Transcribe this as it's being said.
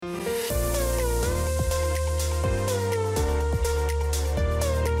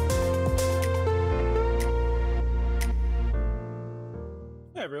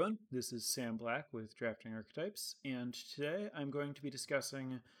everyone, this is Sam Black with Drafting Archetypes, and today I'm going to be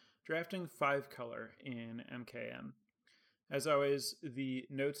discussing drafting 5-color in MKM. As always, the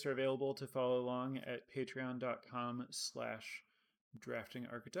notes are available to follow along at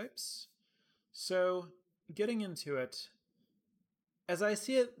patreon.com/draftingarchetypes. So, getting into it, as I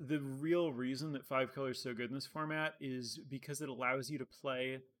see it, the real reason that 5-color is so good in this format is because it allows you to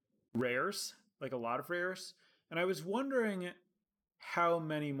play rares, like a lot of rares, and I was wondering how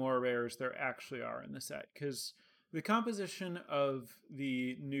many more rares there actually are in the set, because the composition of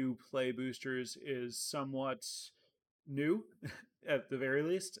the new play boosters is somewhat new at the very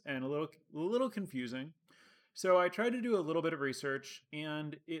least and a little confusing. So I tried to do a little bit of research,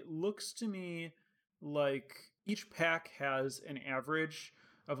 and it looks to me like each pack has an average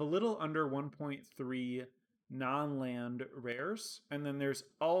of a little under 1.3 non-land rares, and then there's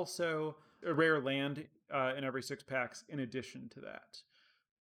also a rare land in every 6 packs in addition to that.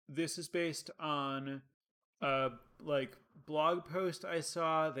 This is based on a blog post I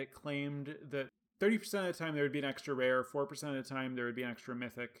saw that claimed that 30% of the time there would be an extra rare, 4% of the time there would be an extra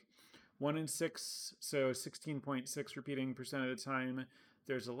mythic, 1 in 6, so 16.6 repeating percent of the time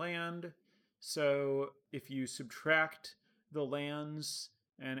there's a land. So if you subtract the lands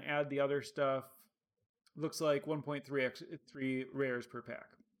and add the other stuff, looks like 1.3 rares per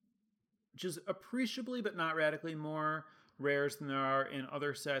pack, which is appreciably but not radically more rares than there are in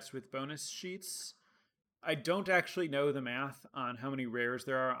other sets with bonus sheets. I don't actually know the math on how many rares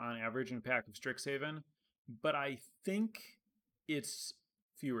there are on average in a pack of Strixhaven, but I think it's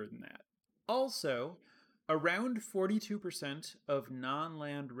fewer than that. Also, around 42% of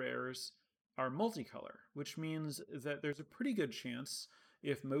non-land rares are multicolor, which means that there's a pretty good chance,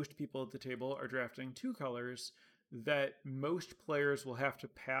 if most people at the table are drafting 2 colors, that most players will have to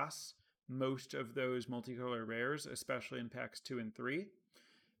pass most of those multicolor rares, especially in packs 2 and 3.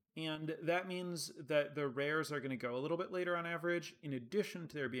 And that means that the rares are going to go a little bit later on average, in addition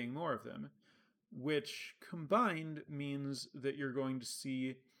to there being more of them, which combined means that you're going to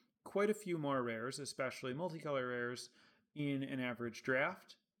see quite a few more rares, especially multicolor rares, in an average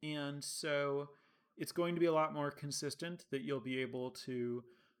draft. And so it's going to be a lot more consistent that you'll be able to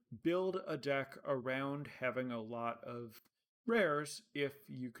build a deck around having a lot of rares if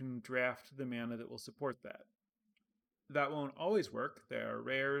you can draft the mana that will support that. That won't always work. There are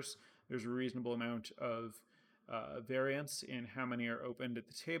rares. There's a reasonable amount of variance in how many are opened at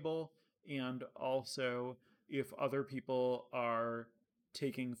the table, and also if other people are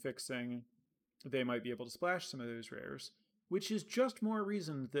taking fixing, they might be able to splash some of those rares, which is just more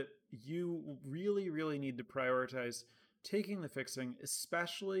reason that you really need to prioritize taking the fixing,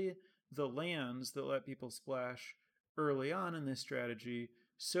 especially the lands that let people splash early on in this strategy,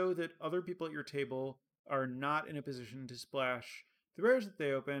 so that other people at your table are not in a position to splash the rares that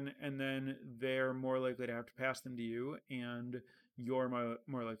they open, and then they're more likely to have to pass them to you, and you're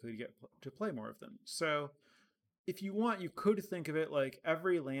more likely to get to play more of them. So if you want, you could think of it like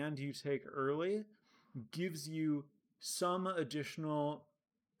every land you take early gives you some additional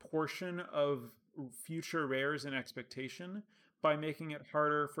portion of future rares in expectation by making it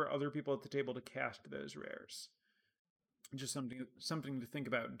harder for other people at the table to cast those rares. Just something to think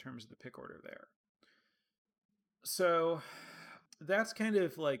about in terms of the pick order there. So that's kind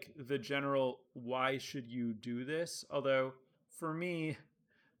of like the general why should you do this, although for me,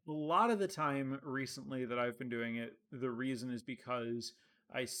 a lot of the time recently that I've been doing it, the reason is because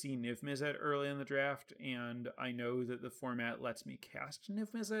I see Niv Mizzet early in the draft, and I know that the format lets me cast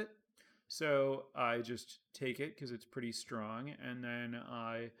Niv Mizzet, so I just take it because it's pretty strong, and then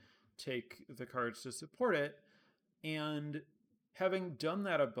I take the cards to support it. And having done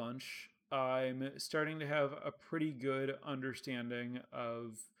that a bunch, I'm starting to have a pretty good understanding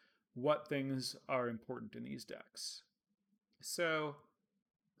of what things are important in these decks. So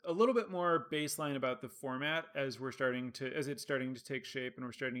a little bit more baseline about the format as it's starting to take shape and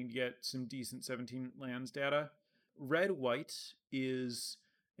we're starting to get some decent 17 lands data. Red-white is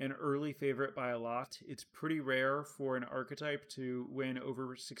an early favorite by a lot. It's pretty rare for an archetype to win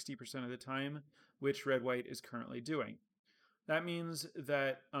over 60% of the time, which red-white is currently doing. That means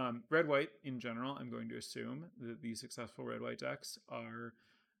that red-white in general, I'm going to assume that the successful red-white decks are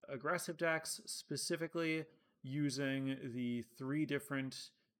aggressive decks, specifically using the 3 different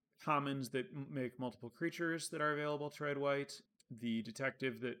commons that make multiple creatures that are available to red-white, the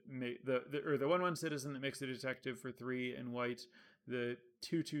detective that the 1/1 citizen that makes a detective for 3 in white, the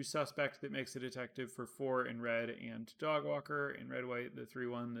 2/2 suspect that makes a detective for 4 in red, and Dogwalker in red-white, the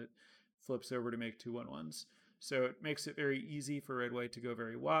 3/1 that flips over to make 2 1/1s. So it makes it very easy for red-white to go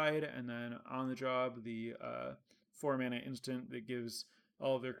very wide, and then on the job, the 4 mana instant that gives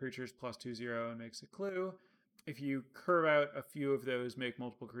all of their creatures plus 2/0 and makes a clue. If you curve out a few of those, make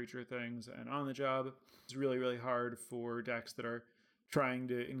multiple creature things, and on the job, it's really, really hard for decks that are trying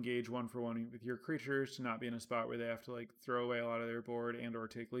to engage 1-for-1 with your creatures to not be in a spot where they have to like throw away a lot of their board and or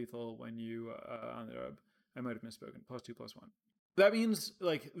take lethal when you on the job. I might have misspoken. +2/+1. That means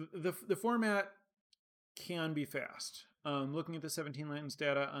like the format can be fast. Looking at the 17 Lands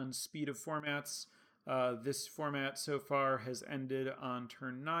data on speed of formats, this format so far has ended on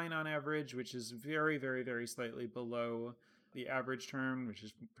turn 9 on average, which is very, very, very slightly below the average turn, which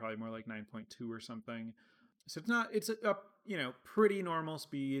is probably more like 9.2 or something. So it's a pretty normal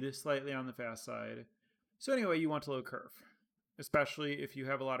speed, slightly on the fast side. So anyway, you want a low curve, especially if you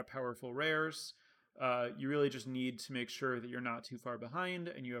have a lot of powerful rares. You really just need to make sure that you're not too far behind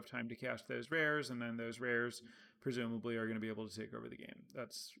and you have time to cast those rares, and then those rares presumably are going to be able to take over the game.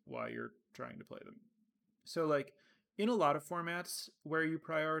 That's why you're trying to play them. So like in a lot of formats where you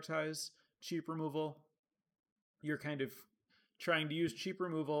prioritize cheap removal, you're kind of trying to use cheap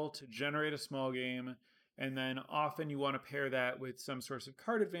removal to generate a small game, and then often you want to pair that with some source of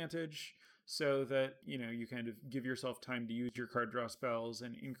card advantage so that you kind of give yourself time to use your card draw spells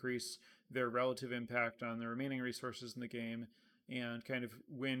and increase their relative impact on the remaining resources in the game, and kind of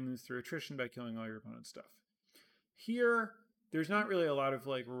win through attrition by killing all your opponent's stuff. Here, there's not really a lot of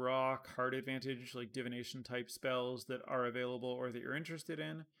like raw card advantage, like divination type spells that are available or that you're interested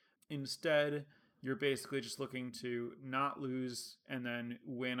in. Instead, you're basically just looking to not lose and then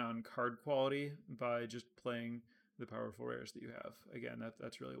win on card quality by just playing the powerful rares that you have. Again,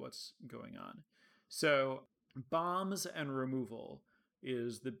 that's really what's going on. So bombs and removal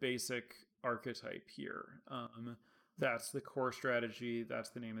is the basic archetype here. That's the core strategy. That's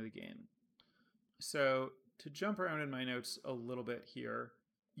the name of the game. So to jump around in my notes a little bit here,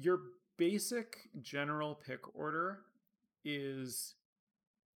 your basic general pick order is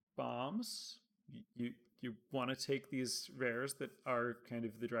bombs. You want to take these rares that are kind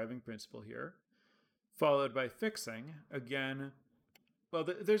of the driving principle here, followed by fixing. Again, well,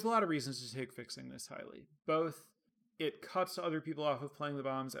 there's a lot of reasons to take fixing this highly. Both it cuts other people off of playing the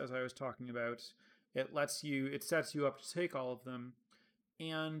bombs, as I was talking about. It sets you up to take all of them.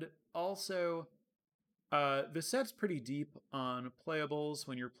 And also, the set's pretty deep on playables.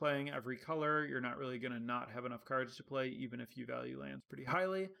 When you're playing every color, you're not really going to not have enough cards to play, even if you value lands pretty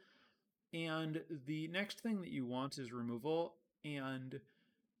highly. And the next thing that you want is removal. And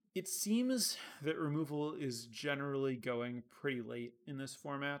it seems that removal is generally going pretty late in this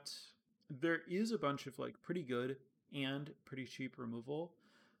format. There is a bunch of like pretty good and pretty cheap removal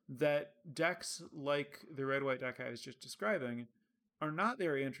that decks like the red-white deck I was just describing are not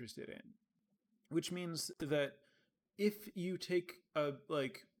very interested in. Which means that if you take a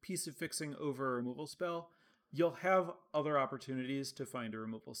piece of fixing over a removal spell, you'll have other opportunities to find a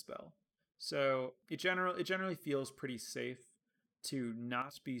removal spell. So it generally feels pretty safe to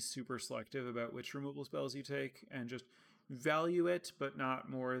not be super selective about which removal spells you take and just value it, but not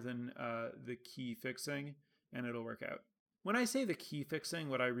more than the key fixing, and it'll work out. When I say the key fixing,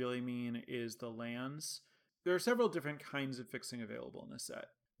 what I really mean is the lands. There are several different kinds of fixing available in this set.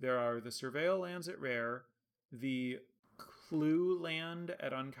 There are the Surveil lands at rare, the Clue land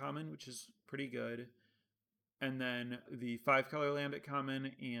at uncommon, which is pretty good, and then the 5-color land at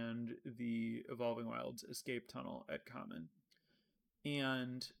common and the Evolving Wilds Escape Tunnel at common.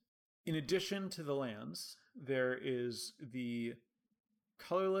 And in addition to the lands, there is the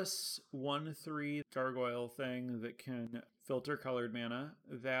colorless 1/3 gargoyle thing that can filter colored mana.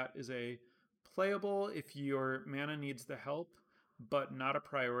 That is a playable if your mana needs the help, but not a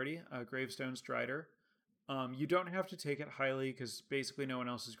priority, Gravestone Strider. You don't have to take it highly because basically no one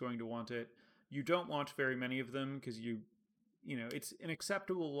else is going to want it. You don't want very many of them because it's an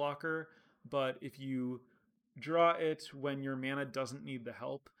acceptable blocker, but if you draw it when your mana doesn't need the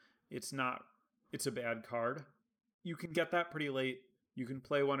help, it's a bad card. You can get that pretty late. You can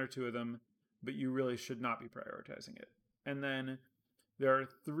play one or two of them, but you really should not be prioritizing it. And then there are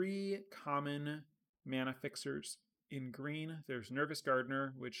 3 common mana fixers in green. There's Nervous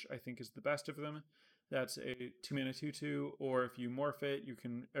Gardener, which I think is the best of them. That's a 2-mana 2/2, or if you morph it,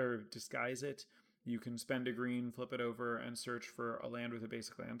 or disguise it, you can spend a green, flip it over, and search for a land with a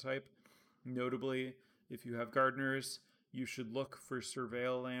basic land type. Notably, if you have Gardeners, you should look for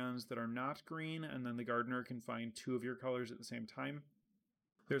Surveil lands that are not green, and then the Gardener can find 2 of your colors at the same time.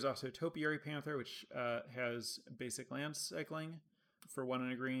 There's also Topiary Panther, which has basic land cycling for 1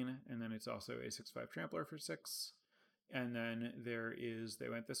 and a green, and then it's also a 6/5 Trampler for 6. And then there is They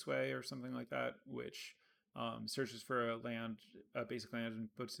Went This Way or something like that, which searches for a basic land,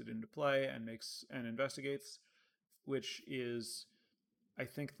 and puts it into play and investigates, which is I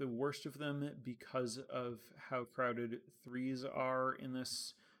think the worst of them because of how crowded threes are in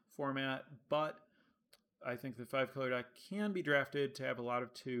this format, but I think the 5-color deck can be drafted to have a lot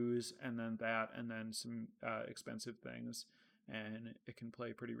of twos and then some expensive things, and it can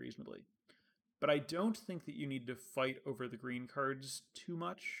play pretty reasonably. But I don't think that you need to fight over the green cards too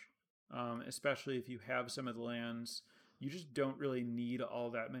much, especially if you have some of the lands. You just don't really need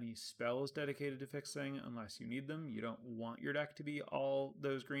all that many spells dedicated to fixing unless you need them. You don't want your deck to be all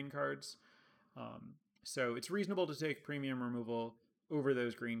those green cards. So it's reasonable to take premium removal over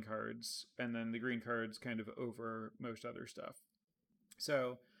those green cards, and then the green cards kind of over most other stuff.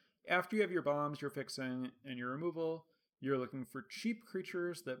 So after you have your bombs, your fixing, and your removal, you're looking for cheap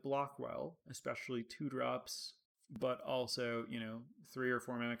creatures that block well, especially 2-drops, but also, 3 or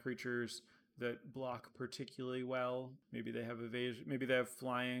 4 mana creatures that block particularly well. Maybe they have evasion, maybe they have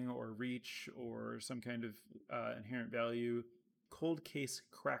flying or reach or some kind of inherent value. Cold Case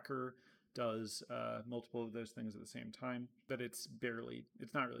Cracker does multiple of those things at the same time, but it's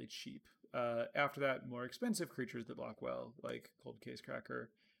not really cheap. After that, more expensive creatures that block well, like Cold Case Cracker,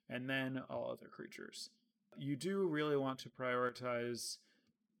 and then all other creatures. You do really want to prioritize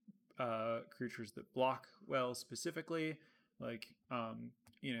creatures that block well specifically. Like,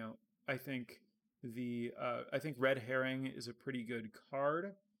 I think Red Herring is a pretty good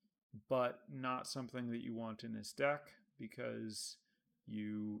card, but not something that you want in this deck because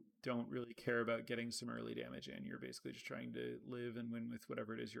you don't really care about getting some early damage in. You're basically just trying to live and win with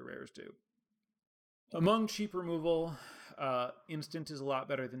whatever it is your rares do. Among cheap removal, instant is a lot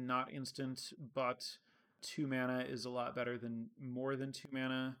better than not instant, but 2 mana is a lot better than more than 2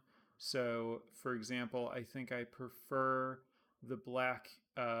 mana. So, for example, I think I prefer the black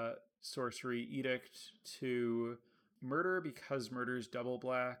sorcery edict to murder because murder is double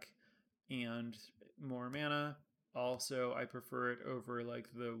black and more mana. Also, I prefer it over like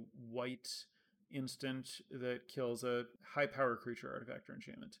the white instant that kills a high power creature, artifact, or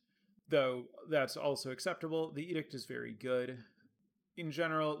enchantment. Though that's also acceptable. The edict is very good. In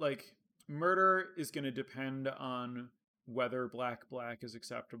general, like, murder is going to depend on whether black is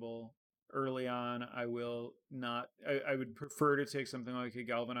acceptable. Early on, I would prefer to take something like a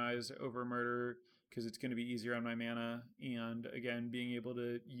Galvanize over murder because it's going to be easier on my mana. And again, being able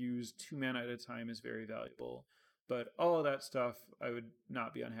to use 2 mana at a time is very valuable. But all of that stuff I would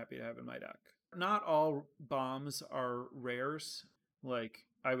not be unhappy to have in my deck. Not all bombs are rares. Like,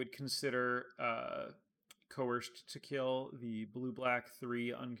 I would consider Coerced to Kill, the blue-black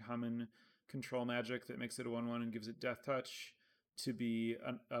 3 uncommon control magic that makes it a 1/1 and gives it Death Touch, to be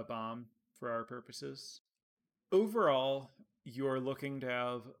a bomb for our purposes. Overall, you're looking to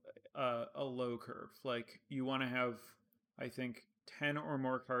have a low curve. Like, you want to have, I think, 10 or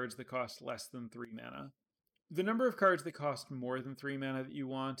more cards that cost less than 3 mana. The number of cards that cost more than 3 mana that you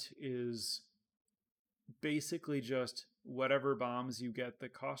want is basically just whatever bombs you get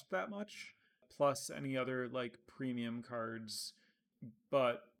that cost that much, plus any other like premium cards.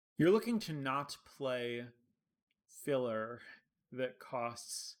 But you're looking to not play filler that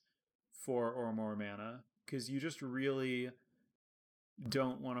costs 4 or more mana because you just really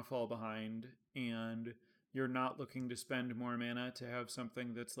don't want to fall behind, and you're not looking to spend more mana to have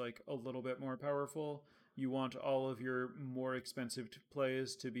something that's like a little bit more powerful. You want all of your more expensive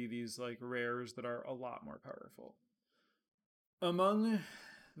plays to be these like rares that are a lot more powerful. Among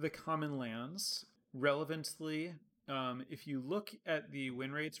the common lands, relevantly, if you look at the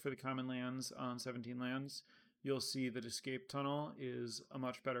win rates for the common lands on 17 lands, you'll see that Escape Tunnel is a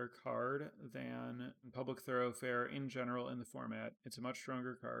much better card than Public Thoroughfare in general in the format. It's a much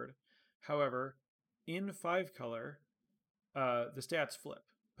stronger card. However, in 5-color, the stats flip.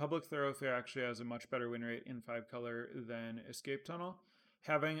 Public Thoroughfare actually has a much better win rate in 5-color than Escape Tunnel.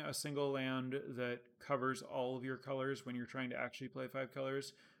 Having a single land that covers all of your colors when you're trying to actually play 5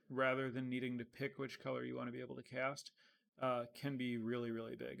 colors, rather than needing to pick which color you want to be able to cast, can be really,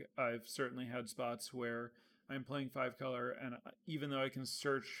 really big. I've certainly had spots where I'm playing 5-color, and even though I can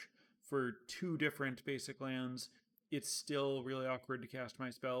search for 2 different basic lands, it's still really awkward to cast my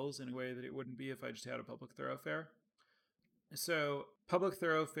spells in a way that it wouldn't be if I just had a Public Thoroughfare. So, Public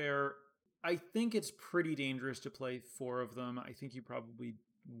Thoroughfare, I think it's pretty dangerous to play 4 of them. I think you probably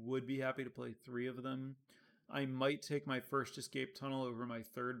would be happy to play 3 of them. I might take my first Escape Tunnel over my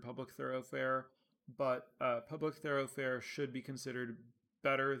third Public Thoroughfare, but Public Thoroughfare should be considered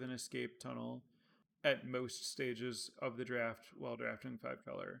better than Escape Tunnel at most stages of the draft while drafting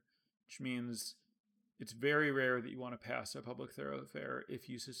 5-color, which means it's very rare that you want to pass a Public Thoroughfare if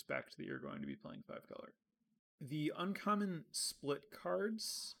you suspect that you're going to be playing 5-color. The uncommon split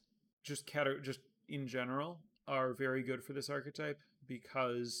cards, just in general, are very good for this archetype.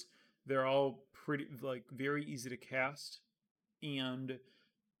 because they're all pretty, like, very easy to cast and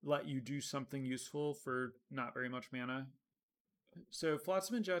let you do something useful for not very much mana. So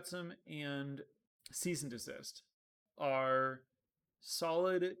Flotsam and Jetsam and Cease and Desist are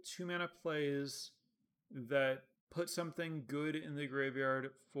solid 2 mana plays that put something good in the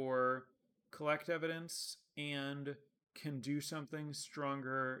graveyard for collect evidence and can do something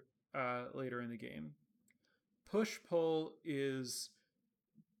stronger later in the game. Push Pull is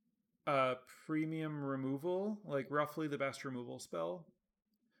premium removal, like roughly the best removal spell,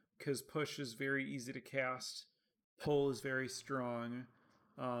 because push is very easy to cast, pull is very strong.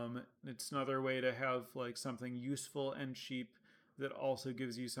 It's another way to have like something useful and cheap that also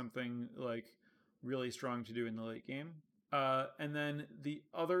gives you something like really strong to do in the late game. And then the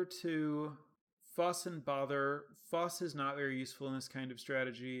other two, Fuss and Bother. Fuss is not very useful in this kind of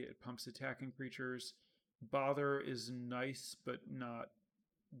strategy. It pumps attacking creatures. Bother is nice, but not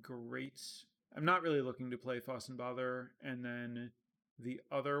great. I'm not really looking to play Fuss and Bother. And then the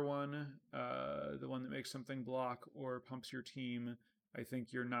other one, the one that makes something block or pumps your team, I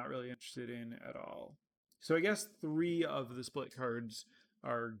think you're not really interested in at all. So I guess 3 of the split cards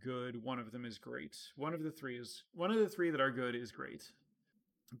are good. One of them is great. One of the three that are good is great.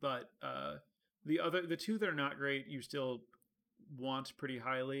 But the 2 that are not great, you still want pretty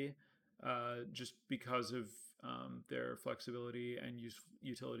highly, just because of their flexibility and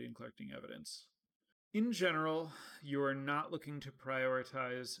utility in collecting evidence. In general, you are not looking to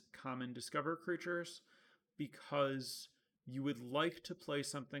prioritize common discover creatures because you would like to play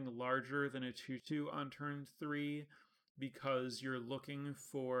something larger than a 2/2 on turn 3 because you're looking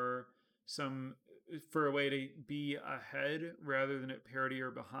for a way to be ahead rather than at parity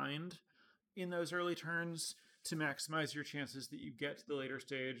or behind in those early turns to maximize your chances that you get to the later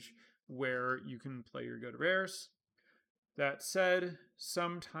stage where you can play your good rares. That said,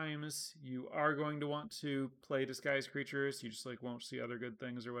 sometimes you are going to want to play disguised creatures. You just like won't see other good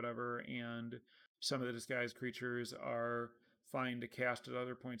things or whatever, and some of the disguised creatures are fine to cast at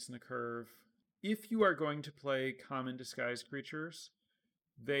other points in the curve. If you are going to play common disguised creatures,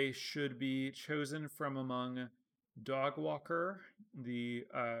 they should be chosen from among Dogwalker, the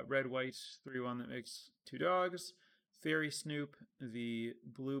red-white 3/1 that makes 2 dogs, Fairy Snoop, the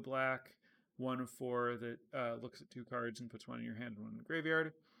blue-black 1/4 that looks at 2 cards and puts 1 in your hand and 1 in the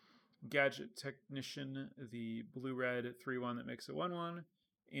graveyard, Gadget Technician, the blue-red 3/1 that makes a 1/1,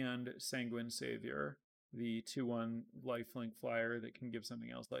 and Sanguine Savior, the 2/1 lifelink flyer that can give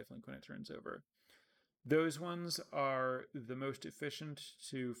something else lifelink when it turns over. Those ones are the most efficient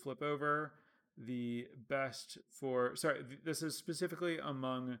to flip over. The best for... Sorry, this is specifically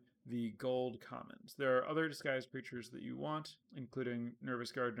among the gold commons. There are other disguised creatures that you want, including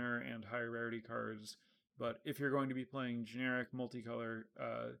Nervous Gardener and higher rarity cards. But if you're going to be playing generic multicolor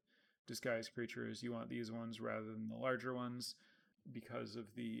disguised creatures, you want these ones rather than the larger ones because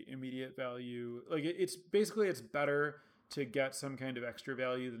of the immediate value. Like it's better to get some kind of extra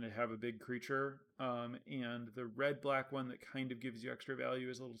value than to have a big creature. And the red-black one that kind of gives you extra value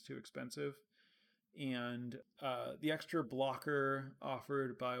is a little too expensive. And the extra blocker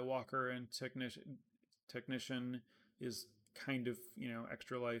offered by Walker and Technician is kind of,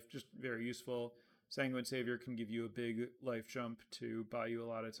 extra life, just very useful. Sanguine Savior can give you a big life jump to buy you a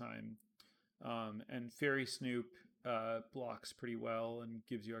lot of time. And Fairy Snoop blocks pretty well and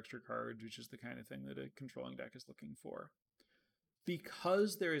gives you extra cards, which is the kind of thing that a controlling deck is looking for.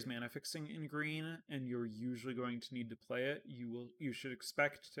 Because there is mana fixing in green and you're usually going to need to play it, you should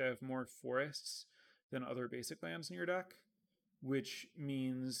expect to have more forests than other basic lands in your deck, which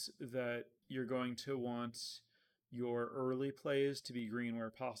means that you're going to want your early plays to be green where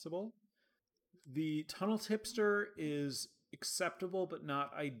possible. The Tunnel Tipster is acceptable but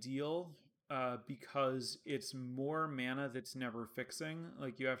not ideal because it's more mana that's never fixing.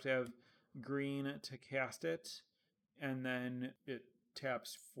 Like you have to have green to cast it, and then it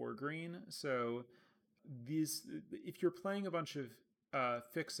taps for green. So if you're playing a bunch of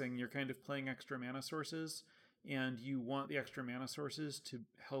fixing, you're kind of playing extra mana sources, and you want the extra mana sources to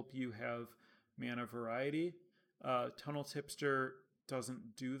help you have mana variety. Tunnel Tipster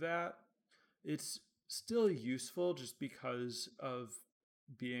doesn't do that. It's still useful just because of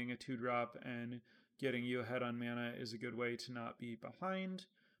being a 2-drop and getting you ahead on mana is a good way to not be behind,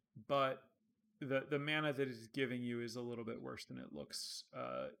 but the mana that it's giving you is a little bit worse than it looks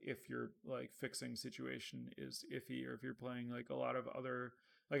if your like fixing situation is iffy, or if you're playing like a lot of other,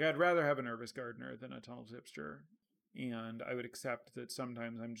 like I'd rather have a Nervous Gardener than a Tunnel Tipster, and I would accept that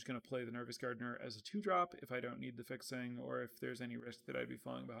sometimes I'm just going to play the Nervous Gardener as a 2-drop if I don't need the fixing, or if there's any risk that I'd be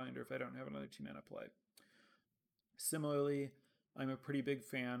falling behind, or if I don't have another 2 mana play. Similarly, I'm a pretty big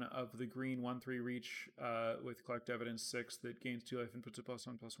fan of the green 1/3 reach with Collect Evidence 6 that gains 2 life and puts a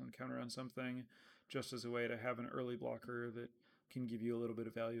 +1/+1 counter on something, just as a way to have an early blocker that can give you a little bit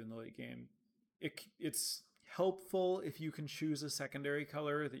of value in the late game. It's helpful if you can choose a secondary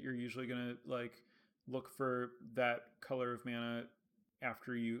color that you're usually going to like look for that color of mana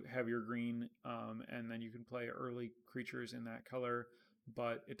after you have your green, and then you can play early creatures in that color,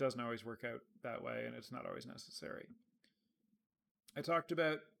 but it doesn't always work out that way, and it's not always necessary. I talked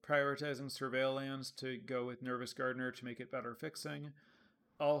about prioritizing Surveil lands to go with Nervous Gardener to make it better fixing.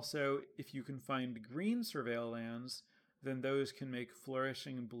 Also, if you can find green Surveil lands, then those can make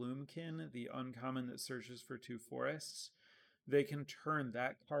Flourishing Bloomkin, the uncommon that searches for 2 forests. They can turn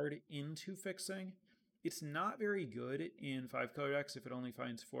that card into fixing. It's not very good in 5-color decks if it only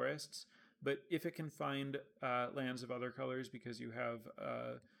finds forests, but if it can find lands of other colors because you have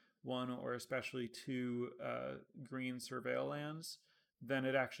 1 or especially 2 green Surveil lands, then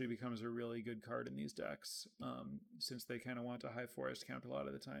it actually becomes a really good card in these decks, since they kind of want a high forest count a lot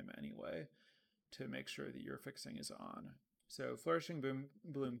of the time anyway to make sure that your fixing is on. So Flourishing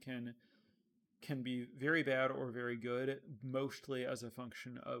Bloomkin can be very bad or very good, mostly as a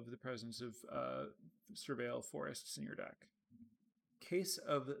function of the presence of Surveil forests in your deck. Case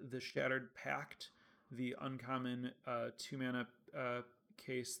of the Shattered Pact, the uncommon 2-mana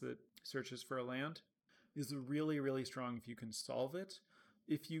case that searches for a land, is really, really strong if you can solve it.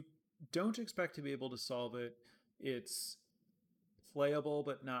 If you don't expect to be able to solve it, it's playable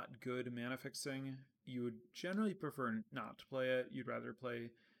but not good mana fixing. You would generally prefer not to play it. You'd rather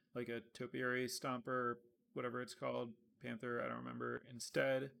play like a Topiary Stomper, whatever it's called, Panther, I don't remember,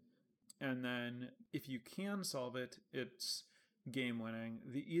 instead. And then if you can solve it, it's game winning.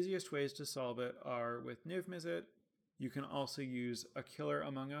 The easiest ways to solve it are with Niv Mizzet. You can also use a Killer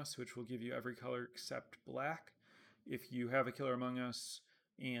Among Us, which will give you every color except black. If you have a Killer Among Us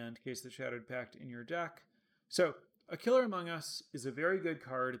and Case of the Shattered Pact in your deck. So a Killer Among Us is a very good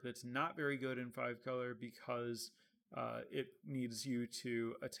card that's not very good in 5-color because it needs you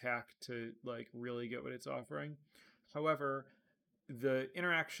to attack to like really get what it's offering. However, the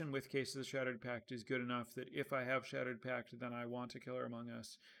interaction with Case of the Shattered Pact is good enough that if I have Shattered Pact, then I want a Killer Among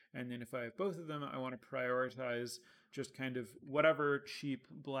Us. And then if I have both of them, I want to prioritize just kind of whatever cheap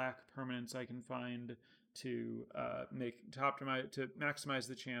black permanents I can find to maximize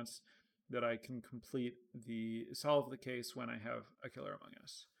the chance that I can solve the case when I have a Killer Among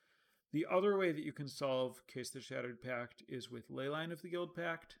Us. The other way that you can solve Case of the Shattered Pact is with Leyline of the Guild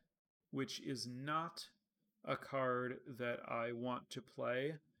Pact, which is not a card that I want to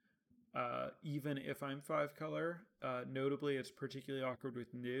play, even if I'm 5-color. Notably, it's particularly awkward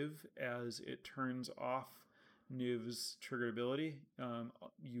with Niv, as it turns off Niv's triggered ability.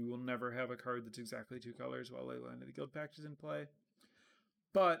 You will never have a card that's exactly 2 colors while Leyline of the Guild Pact is in play.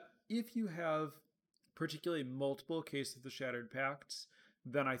 But if you have particularly multiple Case of the Shattered Pacts,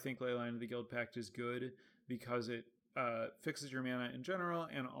 then I think Leyline of the Guild Pact is good because it fixes your mana in general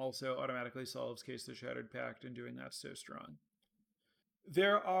and also automatically solves Case of the Shattered Pact, and doing that so strong.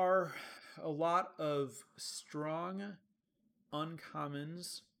 There are a lot of strong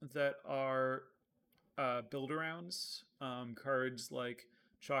uncommons that are build-arounds, cards like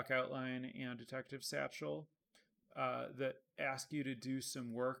Chalk Outline and Detective Satchel, that ask you to do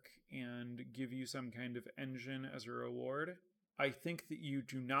some work and give you some kind of engine as a reward. I think that you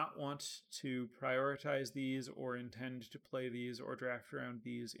do not want to prioritize these or intend to play these or draft around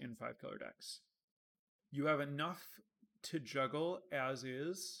these in 5-color decks. You have enough to juggle as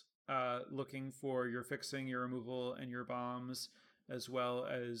is, looking for your fixing, your removal, and your bombs, as well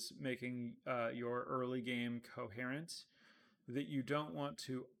as making your early game coherent, that you don't want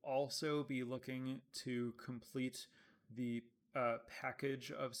to also be looking to complete the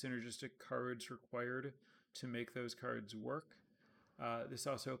package of synergistic cards required to make those cards work. This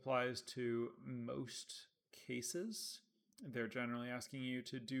also applies to most cases. They're generally asking you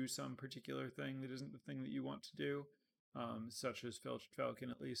to do some particular thing that isn't the thing that you want to do, such as Filched Falcon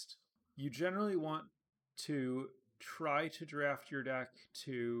at least. You generally want to try to draft your deck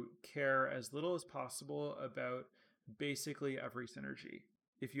to care as little as possible about basically every synergy.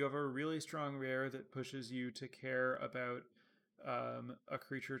 If you have a really strong rare that pushes you to care about a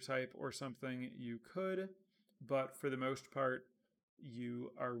creature type or something, you could, but for the most part,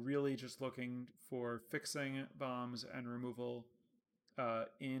 you are really just looking for fixing, bombs, and removal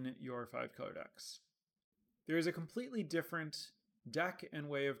in your 5-color decks. There is a completely different deck and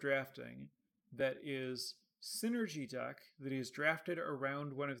way of drafting that is synergy deck that is drafted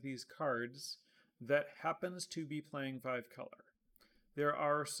around one of these cards that happens to be playing 5-color. There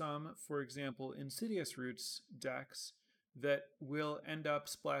are some, for example, Insidious Roots decks that will end up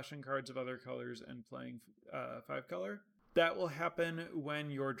splashing cards of other colors and playing 5-color. That will happen when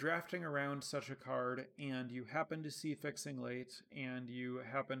you're drafting around such a card and you happen to see fixing late and you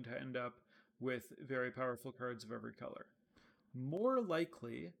happen to end up with very powerful cards of every color. More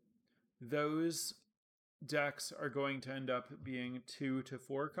likely, those decks are going to end up being 2 to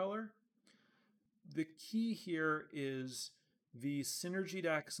 4 color. The key here is the synergy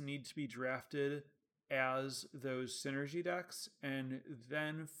decks need to be drafted as those synergy decks, and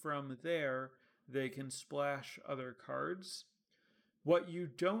then from there, they can splash other cards. What you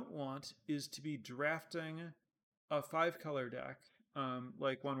don't want is to be drafting a 5-color deck,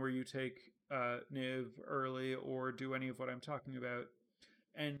 like one where you take Niv early or do any of what I'm talking about,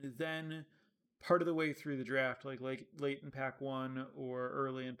 and then part of the way through the draft, like late in pack 1 or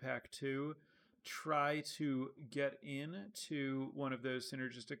early in pack 2, try to get into one of those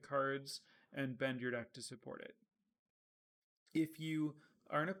synergistic cards and bend your deck to support it. If you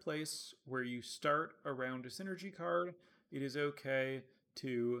are in a place where you start around a synergy card, it is okay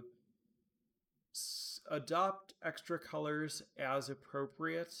to adopt extra colors as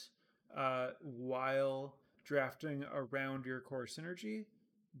appropriate while drafting around your core synergy.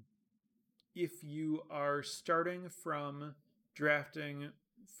 If you are starting from drafting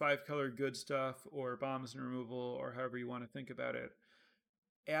 5-color good stuff or bombs and removal or however you want to think about it,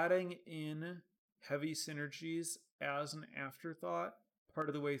 adding in heavy synergies as an afterthought part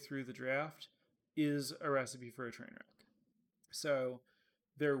of the way through the draft is a recipe for a train wreck. So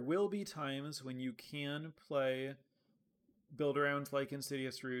there will be times when you can play build-arounds like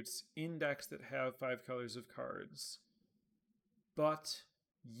Insidious Roots in decks that have 5 colors of cards, but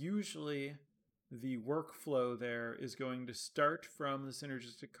usually the workflow there is going to start from the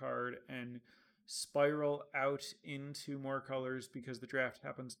synergistic card and spiral out into more colors because the draft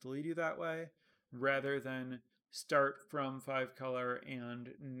happens to lead you that way, rather than start from 5-color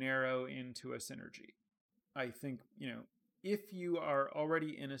and narrow into a synergy. I think, if you are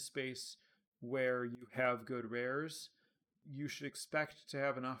already in a space where you have good rares, you should expect to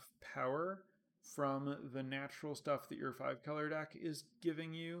have enough power from the natural stuff that your 5-color deck is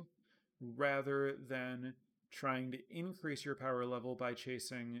giving you, rather than trying to increase your power level by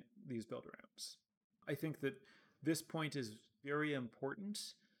chasing these build-arounds. I think that this point is very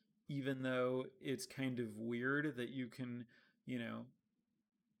important, even though it's kind of weird that you can,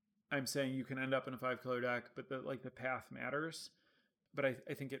 I'm saying you can end up in a 5-color deck, but the path matters. But I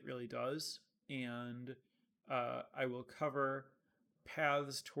think it really does. And I will cover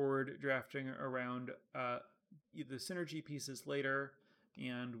paths toward drafting around the synergy pieces later,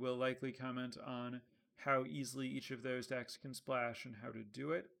 and we'll likely comment on how easily each of those decks can splash and how to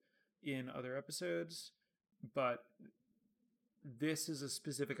do it in other episodes. But this is a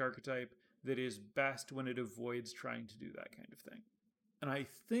specific archetype that is best when it avoids trying to do that kind of thing. And I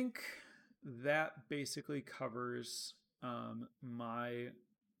think that basically covers my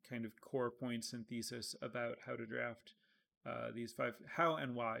kind of core points and thesis about how to draft how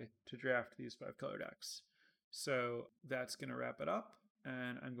and why to draft these 5-color decks. So that's going to wrap it up,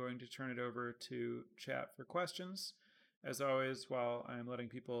 and I'm going to turn it over to chat for questions. As always, while I'm letting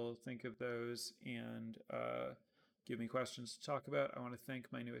people think of those and give me questions to talk about, I want to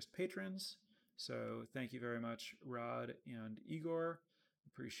thank my newest patrons. So thank you very much, Rod and Igor.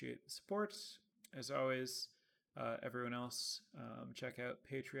 Appreciate the support. As always, everyone else, check out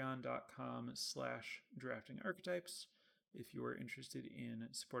patreon.com/draftingarchetypes if you are interested in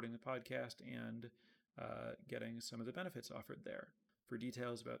supporting the podcast and getting some of the benefits offered there. For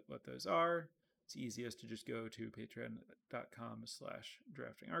details about what those are, it's easiest to just go to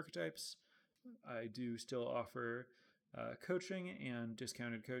patreon.com/draftingarchetypes. I do still offer coaching and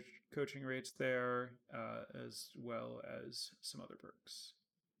discounted coaching rates there, as well as some other perks.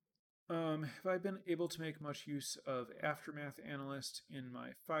 Have I been able to make much use of Aftermath Analyst in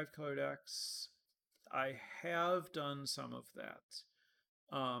my 5-color decks? I have done some of that,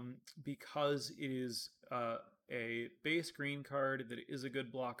 because it is a base green card that is a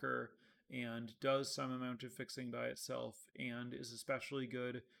good blocker and does some amount of fixing by itself and is especially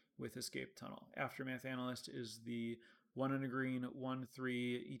good with Escape Tunnel. Aftermath Analyst is the 1 and a green,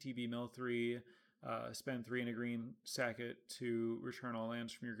 1/3 ETB mill 3, spend 3 and a green, sack it to return all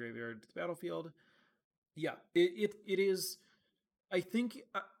lands from your graveyard to the battlefield. Yeah, it is. I think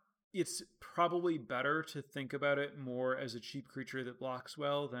it's probably better to think about it more as a cheap creature that blocks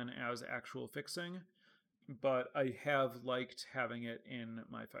well than as actual fixing, but I have liked having it in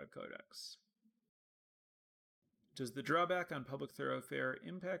my 5-color decks. Does the drawback on Public Thoroughfare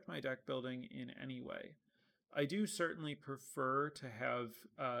impact my deck building in any way? I do certainly prefer to have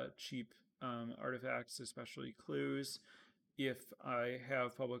cheap artifacts, especially clues, if I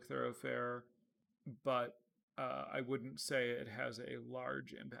have Public Thoroughfare, but I wouldn't say it has a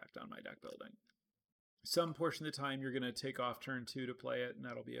large impact on my deck building. Some portion of the time you're going to take off turn 2 to play it, and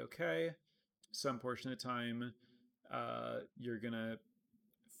that'll be okay. Some portion of the time you're going to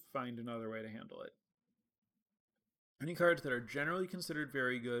find another way to handle it. Any cards that are generally considered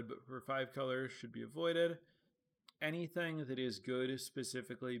very good but for 5 colors should be avoided. Anything that is good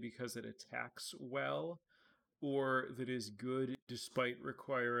specifically because it attacks well, or that is good despite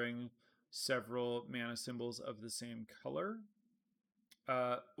requiring several mana symbols of the same color,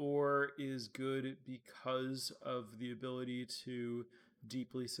 or is good because of the ability to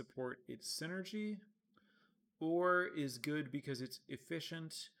deeply support its synergy, or is good because it's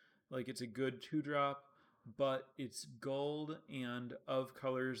efficient, like it's a good 2-drop, but it's gold and of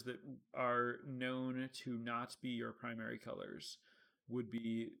colors that are known to not be your primary colors, would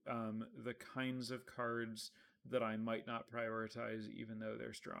be the kinds of cards that I might not prioritize even though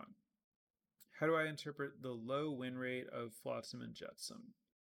they're strong. How do I interpret the low win rate of Flotsam and Jetsam?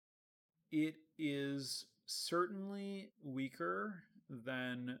 It is certainly weaker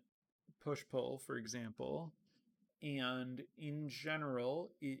than Push-Pull, for example, and in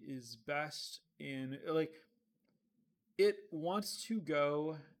general, it is best in, like, it wants to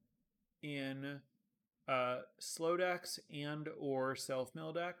go in slow decks and or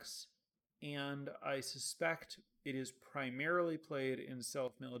self-mill decks, and I suspect it is primarily played in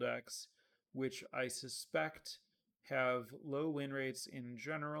self-mill decks, which I suspect have low win rates in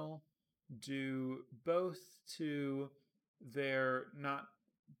general, due both to their not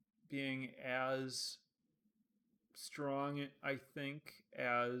being as strong, I think,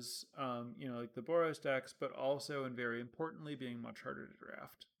 as like the Boros decks, but also, and very importantly, being much harder to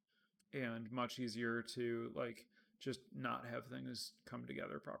draft and much easier to like just not have things come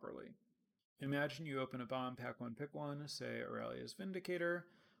together properly. Imagine you open a bomb, pack 1, pick 1, say Aurelia's Vindicator.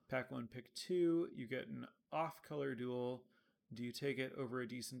 Pack 1, pick 2, you get an off-color duel. Do you take it over a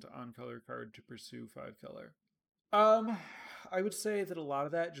decent on-color card to pursue 5-color? I would say that a lot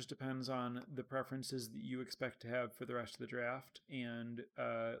of that just depends on the preferences that you expect to have for the rest of the draft, and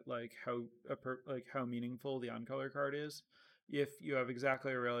like how meaningful the on-color card is. If you have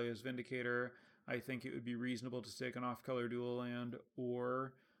exactly Aurelia's Vindicator, I think it would be reasonable to take an off-color dual land,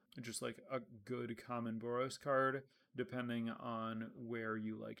 or just like a good common Boros card, depending on where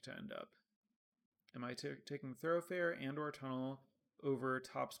you like to end up. Am I taking Thoroughfare and or Tunnel over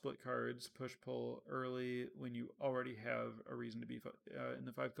top split cards, push-pull early when you already have a reason to be in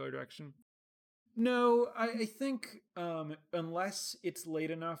the 5-color direction? No, I think unless it's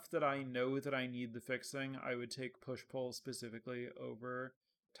late enough that I know that I need the fixing, I would take push-pull specifically over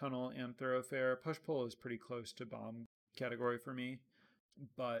Tunnel and Thoroughfare. Push-pull is pretty close to bomb category for me,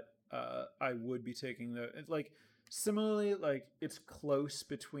 but I would be taking like, similarly, like, it's close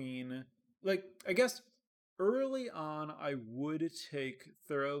between, like, I guess early on I would take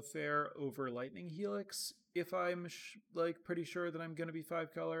Thoroughfare over Lightning Helix if I'm like pretty sure that I'm going to be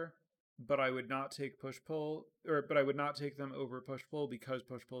 5-color, but I would not take push-pull, but I would not take them over push-pull because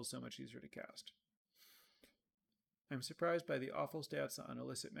push-pull is so much easier to cast. I'm surprised by the awful stats on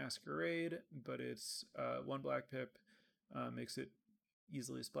Illicit Masquerade, but it's 1 black pip, makes it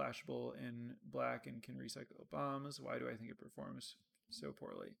easily splashable in black and can recycle bombs. Why do I think it performs so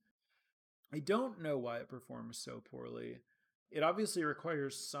poorly? I don't know why it performs so poorly. It obviously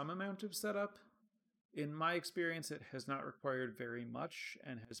requires some amount of setup. In my experience, it has not required very much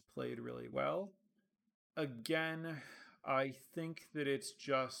and has played really well. Again, I think that it's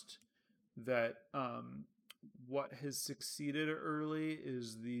just that what has succeeded early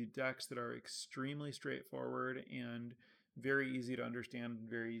is the decks that are extremely straightforward and very easy to understand and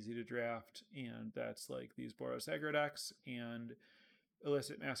very easy to draft, and that's like these Boros aggro decks and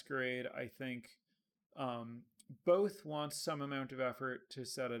Illicit Masquerade. I think both want some amount of effort to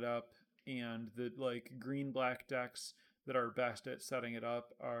set it up, and the like green-black decks that are best at setting it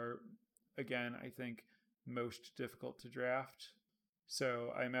up are, again, I think most difficult to draft.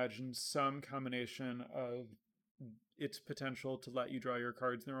 So I imagine some combination of its potential to let you draw your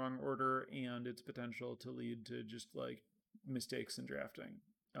cards in the wrong order and its potential to lead to just like mistakes in drafting,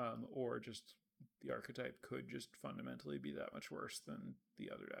 or just the archetype could just fundamentally be that much worse than the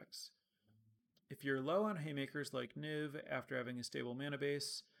other decks. If you're low on haymakers like Niv after having a stable mana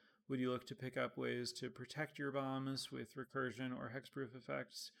base, would you look to pick up ways to protect your bombs with recursion or hexproof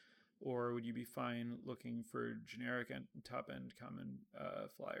effects, or would you be fine looking for generic and top-end common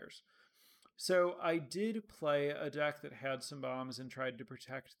flyers? So I did play a deck that had some bombs and tried to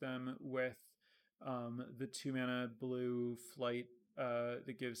protect them with the 2-mana blue flight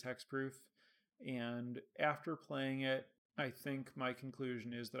that gives hexproof. And after playing it, I think my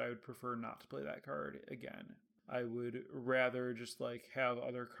conclusion is that I would prefer not to play that card again. I would rather just like have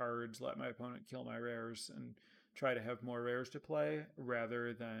other cards, let my opponent kill my rares, and try to have more rares to play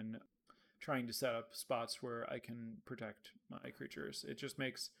rather than trying to set up spots where I can protect my creatures. It just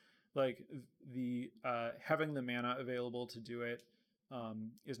makes like the having the mana available to do it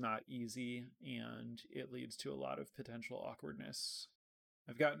is not easy, and it leads to a lot of potential awkwardness.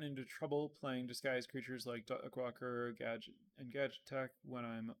 I've gotten into trouble playing disguised creatures like Dogwalker, Gadget, and Gadget Tech when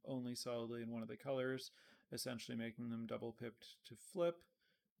I'm only solidly in one of the colors, essentially making them double pipped to flip.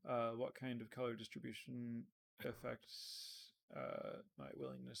 What kind of color distribution affects my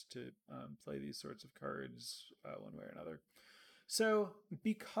willingness to play these sorts of cards one way or another? So,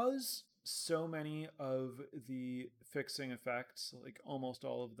 because so many of the fixing effects, like almost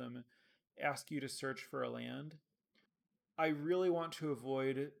all of them, ask you to search for a land, I really want to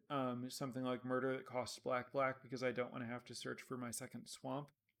avoid something like Murder that costs black because I don't want to have to search for my second swamp.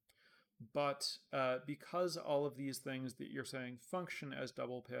 But because all of these things that you're saying function as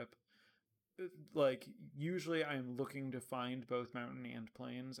double pip, like usually I'm looking to find both mountain and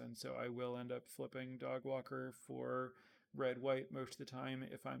plains, and so I will end up flipping Dogwalker for red-white most of the time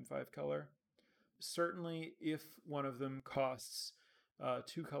if I'm 5-color. Certainly, if one of them costs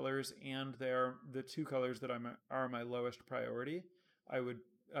 2 colors and they're the 2 colors that are my lowest priority, I would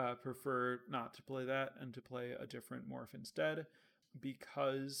prefer not to play that and to play a different morph instead,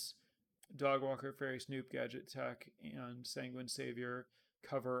 because Dogwalker, Fairy Snoop, Gadget Tech, and Sanguine Savior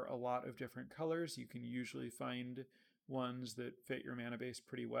cover a lot of different colors. You can usually find ones that fit your mana base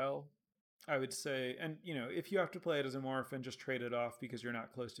pretty well. I would say, and if you have to play it as a morph and just trade it off because you're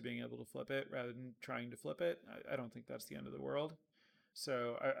not close to being able to flip it rather than trying to flip it, I don't think that's the end of the world.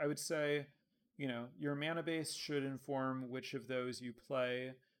 So I would say, your mana base should inform which of those you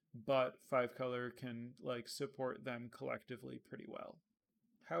play, but 5-color can like support them collectively pretty well.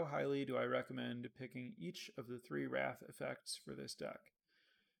 How highly do I recommend picking each of the 3 Wrath effects for this deck?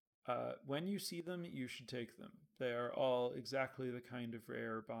 When you see them, you should take them. They are all exactly the kind of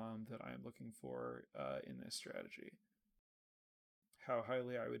rare bomb that I am looking for in this strategy. How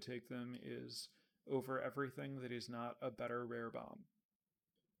highly I would take them is over everything that is not a better rare bomb.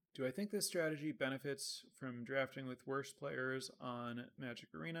 Do I think this strategy benefits from drafting with worse players on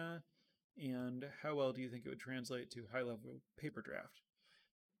Magic Arena? And how well do you think it would translate to high-level paper draft?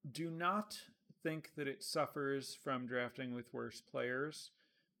 Do not think that it suffers from drafting with worse players,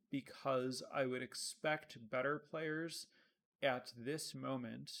 because I would expect better players at this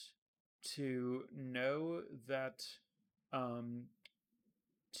moment to know that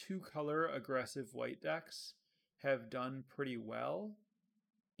 2-color aggressive white decks have done pretty well,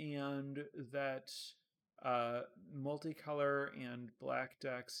 and that multicolor and black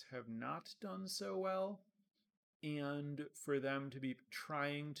decks have not done so well, and for them to be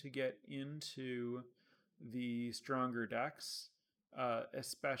trying to get into the stronger decks,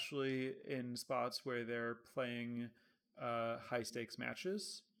 especially in spots where they're playing high stakes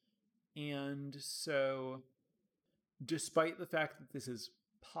matches. And so, despite the fact that this is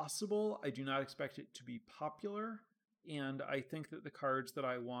possible, I do not expect it to be popular. And I think that the cards that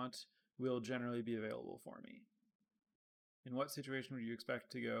I want will generally be available for me. In what situation would you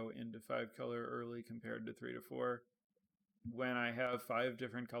expect to go into 5-color early compared to 3 to 4? When I have 5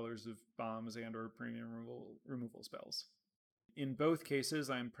 different colors of bombs and or premium removal spells. In both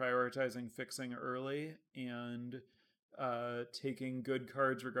cases, I'm prioritizing fixing early and taking good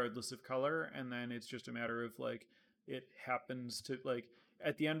cards regardless of color, and then it's just a matter of like, it happens to like,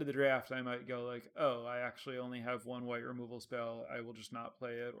 at the end of the draft, I might go like, oh, I actually only have 1 white removal spell, I will just not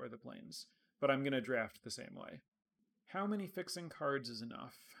play it, or the plains. But I'm going to draft the same way. How many fixing cards is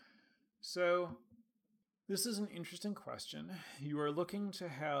enough? So, this is an interesting question. You are looking to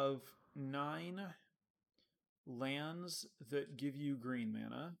have 9 lands that give you green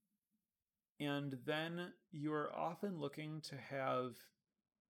mana, and then you're often looking to have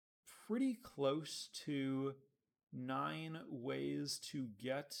pretty close to 9 ways to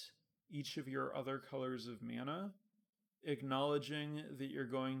get each of your other colors of mana, acknowledging that you're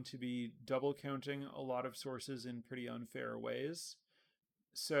going to be double counting a lot of sources in pretty unfair ways.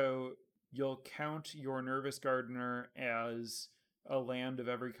 So you'll count your Nervous Gardener as a land of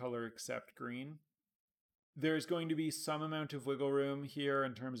every color except green. There's going to be some amount of wiggle room here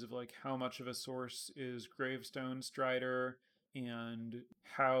in terms of like how much of a source is Gravestone Strider and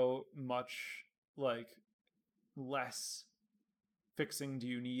how much like less fixing do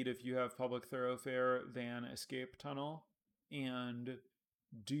you need if you have Public Thoroughfare than Escape Tunnel, and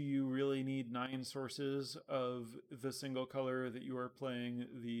do you really need 9 sources of the single color that you are playing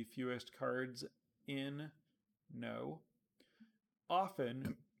the fewest cards in? No.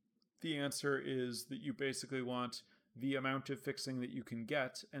 often the answer is that you basically want the amount of fixing that you can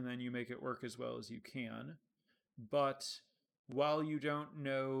get, and then you make it work as well as you can. But while you don't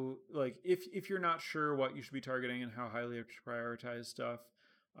know, like, if you're not sure what you should be targeting and how highly you have to prioritize stuff,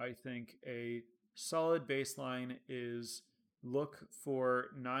 I think a solid baseline is look for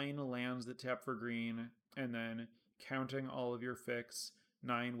 9 lands that tap for green, and then counting all of your fix,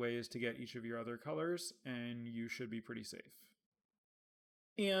 9 ways to get each of your other colors, and you should be pretty safe.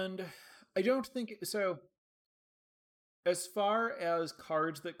 And I don't think so. As far as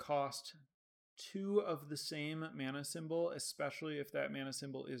cards that cost 2 of the same mana symbol, especially if that mana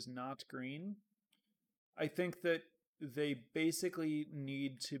symbol is not green, I think that they basically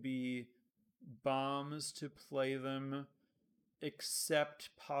need to be bombs to play them, except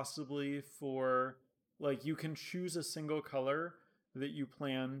possibly for, like, you can choose a single color that you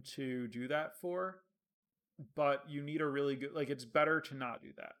plan to do that for, but you need a really good, like, it's better to not do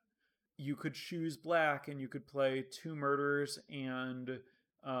that. You could choose black and you could play 2 murders and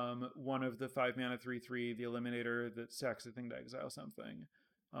one of the 5 mana 3/3, the Eliminator that sacks a thing to exile something,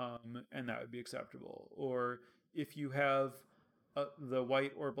 and that would be acceptable. Or if you have the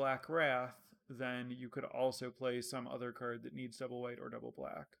white or black Wrath, then you could also play some other card that needs double white or double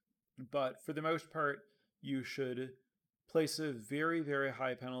black. But for the most part, you should place a very, very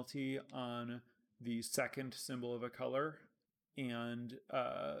high penalty on the second symbol of a color, and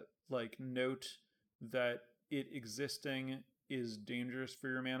like, note that it existing is dangerous for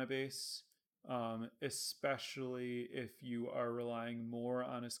your mana base, especially if you are relying more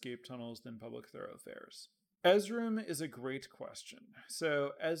on escape tunnels than public thoroughfares. Ezrim is a great question.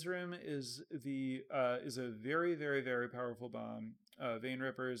 So Ezrim is a very, very, very powerful bomb. Vein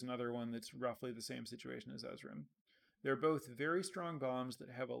Ripper is another one that's roughly the same situation as Ezrim. They're both very strong bombs that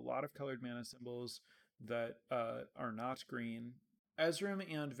have a lot of colored mana symbols that are not green. Ezrim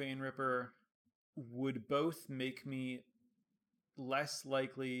and Vein Ripper would both make me less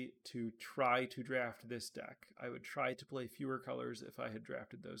likely to try to draft this deck. I would try to play fewer colors if I had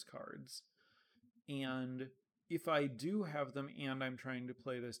drafted those cards. And if I do have them and I'm trying to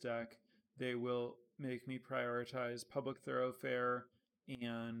play this deck, they will make me prioritize Public Thoroughfare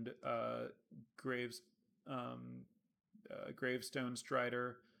and Gravestone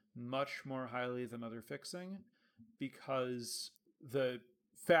Strider much more highly than other fixing, because the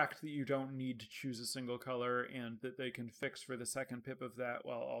fact that you don't need to choose a single color and that they can fix for the second pip of that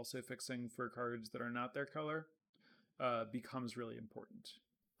while also fixing for cards that are not their color becomes really important.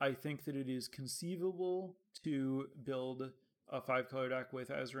 I think that it is conceivable to build a 5-color deck with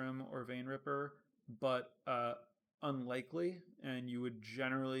Ezrim or Vein Ripper, but unlikely, and you would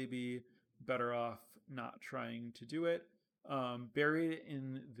generally be better off not trying to do it. Buried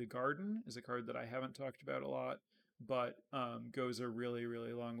in the Garden is a card that I haven't talked about a lot, but goes a really,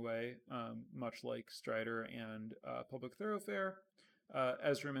 really long way, much like Strider and Public Thoroughfare.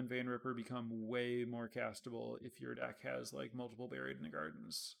 Ezrim and Vein Ripper become way more castable if your deck has, like, multiple Buried in the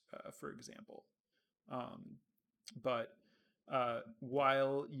Gardens, for example. But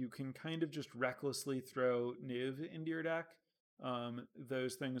while you can kind of just recklessly throw Niv into your deck,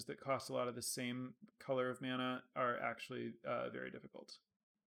 those things that cost a lot of the same color of mana are actually very difficult.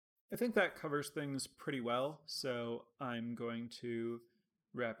 I think that covers things pretty well, so I'm going to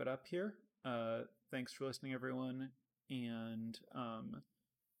wrap it up here. Thanks for listening, everyone, and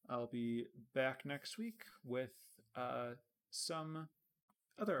I'll be back next week with some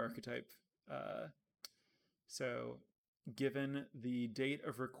other archetype. So given the date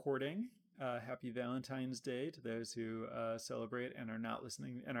of recording, happy Valentine's Day to those who celebrate and are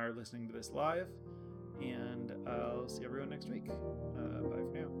listening to this live, and I'll see everyone next week. Bye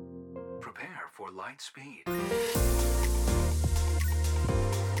for now. Prepare for light speed.